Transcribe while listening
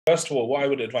First of all, what I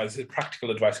would advise, this is practical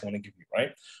advice I want to give you,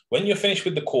 right? When you're finished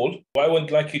with the call, what I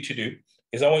would like you to do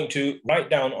is I want you to write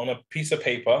down on a piece of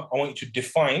paper, I want you to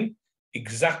define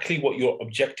exactly what your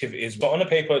objective is. But on a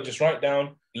paper, just write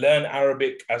down, learn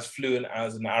Arabic as fluent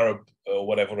as an Arab or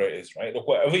whatever it is, right? Look,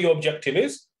 whatever your objective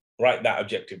is, write that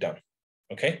objective down,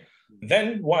 okay?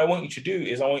 Then what I want you to do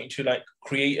is I want you to like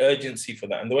create urgency for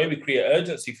that. And the way we create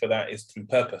urgency for that is through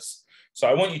purpose. So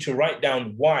I want you to write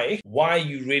down why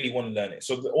you really want to learn it.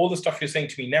 So all the stuff you're saying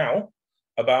to me now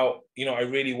about, you know, I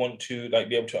really want to like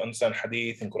be able to understand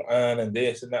hadith and Quran and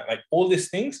this and that, like all these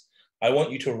things, I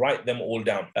want you to write them all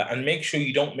down and make sure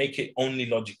you don't make it only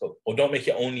logical or don't make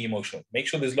it only emotional. Make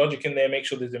sure there's logic in there, make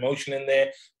sure there's emotion in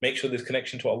there, make sure there's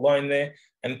connection to Allah in there,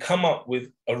 and come up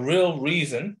with a real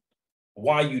reason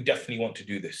why you definitely want to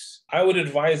do this. I would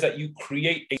advise that you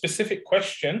create a specific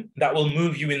question that will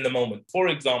move you in the moment. For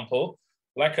example,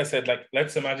 like I said, like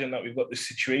let's imagine that we've got this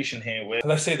situation here where,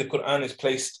 let's say the Quran is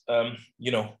placed,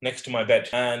 you know, next to my bed,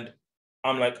 and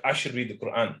I'm like, I should read the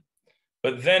Quran.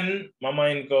 But then my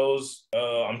mind goes,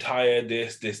 I'm tired,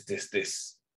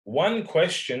 this. One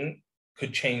question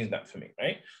could change that for me,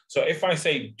 right? So if I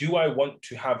say, do I want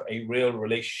to have a real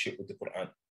relationship with the Quran,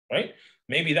 right?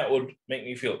 Maybe that would make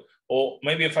me feel, or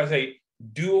maybe if I say,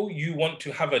 do you want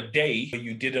to have a day where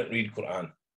you didn't read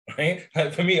Quran, right?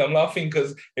 Like for me, I'm laughing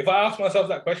because if I ask myself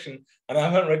that question and I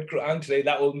haven't read Quran today,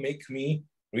 that will make me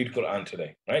read Quran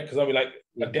today, right? Because I'll be like,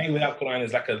 a day without Quran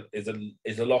is like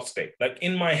is a lost day. Like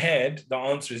in my head, the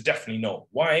answer is definitely no.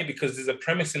 Why? Because there's a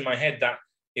premise in my head that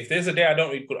if there's a day I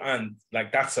don't read Quran,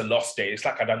 like that's a lost day. It's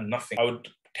like I've done nothing. I would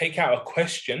take out a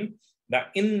question that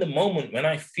in the moment when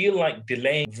I feel like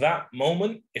delaying that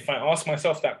moment, if I ask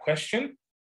myself that question,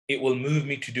 it will move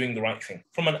me to doing the right thing.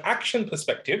 From an action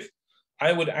perspective,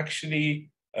 I would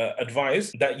actually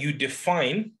advise that you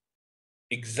define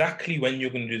exactly when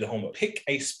you're going to do the homework. Pick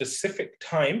a specific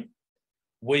time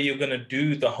where you're going to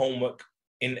do the homework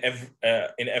in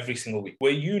every single week,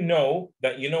 where you know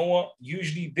that, you know what,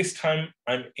 usually this time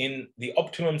I'm in the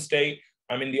optimum state,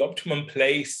 I'm in the optimum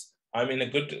place, I'm in a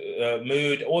good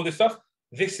mood, all this stuff.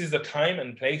 This is the time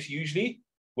and place usually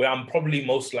where I'm probably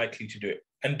most likely to do it.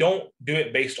 And don't do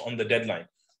it based on the deadline.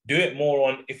 Do it more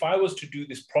on, if I was to do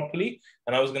this properly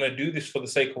and I was going to do this for the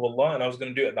sake of Allah and I was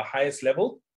going to do it at the highest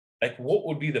level, like what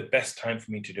would be the best time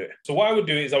for me to do it? So what I would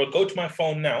do is I would go to my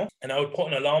phone now and I would put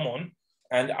an alarm on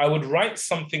and I would write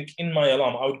something in my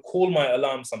alarm. I would call my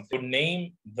alarm something. I would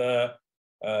name the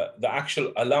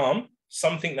actual alarm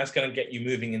something that's going to get you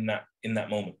moving in that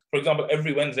moment. For example,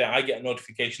 every Wednesday I get a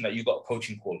notification that you got a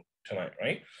coaching call tonight,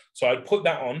 right? So I'd put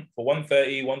that on for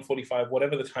 1:30, 1:45,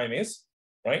 whatever the time is,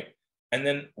 right? And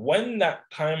then when that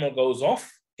timer goes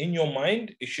off, in your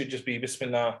mind, it should just be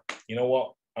Bismillah, you know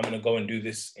what? I'm going to go and do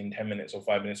this in 10 minutes or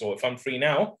 5 minutes. Or if I'm free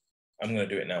now, I'm going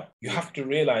to do it now. You have to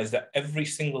realize that every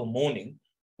single morning,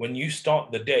 when you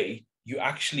start the day, you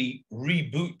actually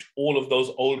reboot all of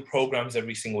those old programs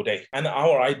every single day. And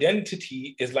our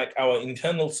identity is like our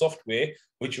internal software,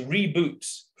 which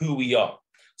reboots who we are.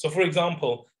 So for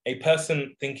example, a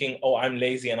person thinking, oh, I'm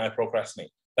lazy and I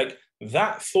procrastinate. Like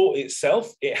that thought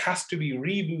itself, it has to be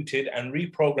rebooted and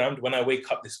reprogrammed when I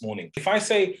wake up this morning. If I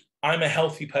say I'm a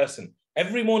healthy person,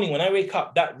 every morning when I wake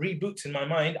up, that reboots in my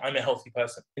mind, I'm a healthy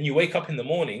person. And you wake up in the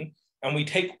morning and we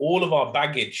take all of our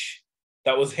baggage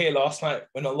that was here last night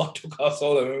when Allah took our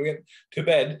soul and we went to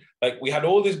bed. Like we had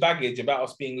all this baggage about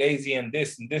us being lazy and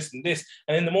this and this and this.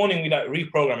 And in the morning we like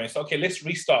reprogram it. So, okay, let's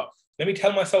restart. Let me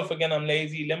tell myself again I'm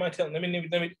lazy. Let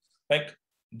me like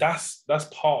that's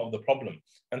part of the problem.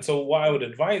 And so what I would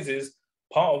advise is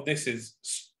part of this is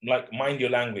like mind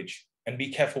your language and be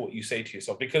careful what you say to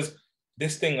yourself, because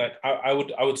this thing, like I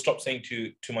would stop saying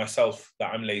to myself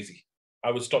that I'm lazy.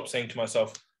 I would stop saying to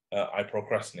myself, I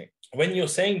procrastinate. When you're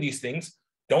saying these things,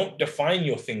 don't define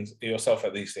yourself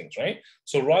as these things, right?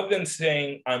 So rather than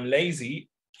saying I'm lazy,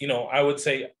 you know, I would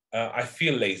say I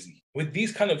feel lazy. With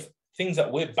these kind of things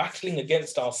that we're battling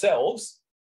against ourselves,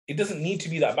 it doesn't need to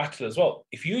be that battle as well.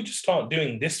 If you just start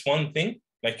doing this one thing,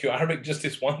 like your Arabic, just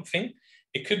this one thing,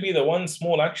 it could be the one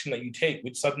small action that you take,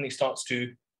 which suddenly starts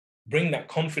to bring that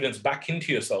confidence back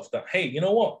into yourself that, hey, you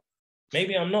know what?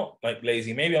 Maybe I'm not like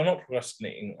lazy. Maybe I'm not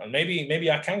procrastinating. And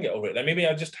maybe I can get over it. Like maybe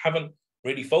I just haven't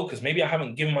really focused. Maybe I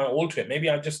haven't given my all to it. Maybe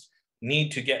I just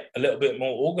need to get a little bit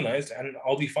more organized and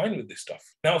I'll be fine with this stuff.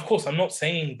 Now, of course, I'm not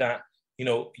saying that, you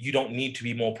know, you don't need to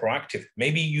be more proactive.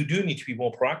 Maybe you do need to be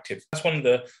more proactive. That's one of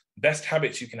the best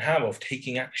habits you can have, of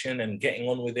taking action and getting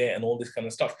on with it and all this kind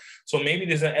of stuff. So maybe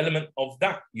there's an element of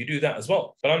that. You do that as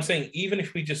well. But I'm saying, even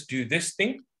if we just do this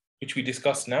thing, which we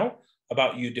discussed now,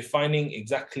 about you defining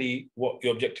exactly what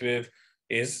your objective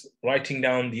is writing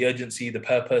down the urgency, the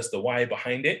purpose, the why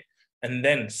behind it, and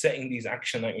then setting these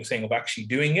action, like you're saying, of actually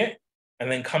doing it, and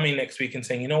then coming next week and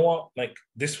saying, you know what, like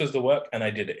this was the work and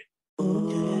I did it.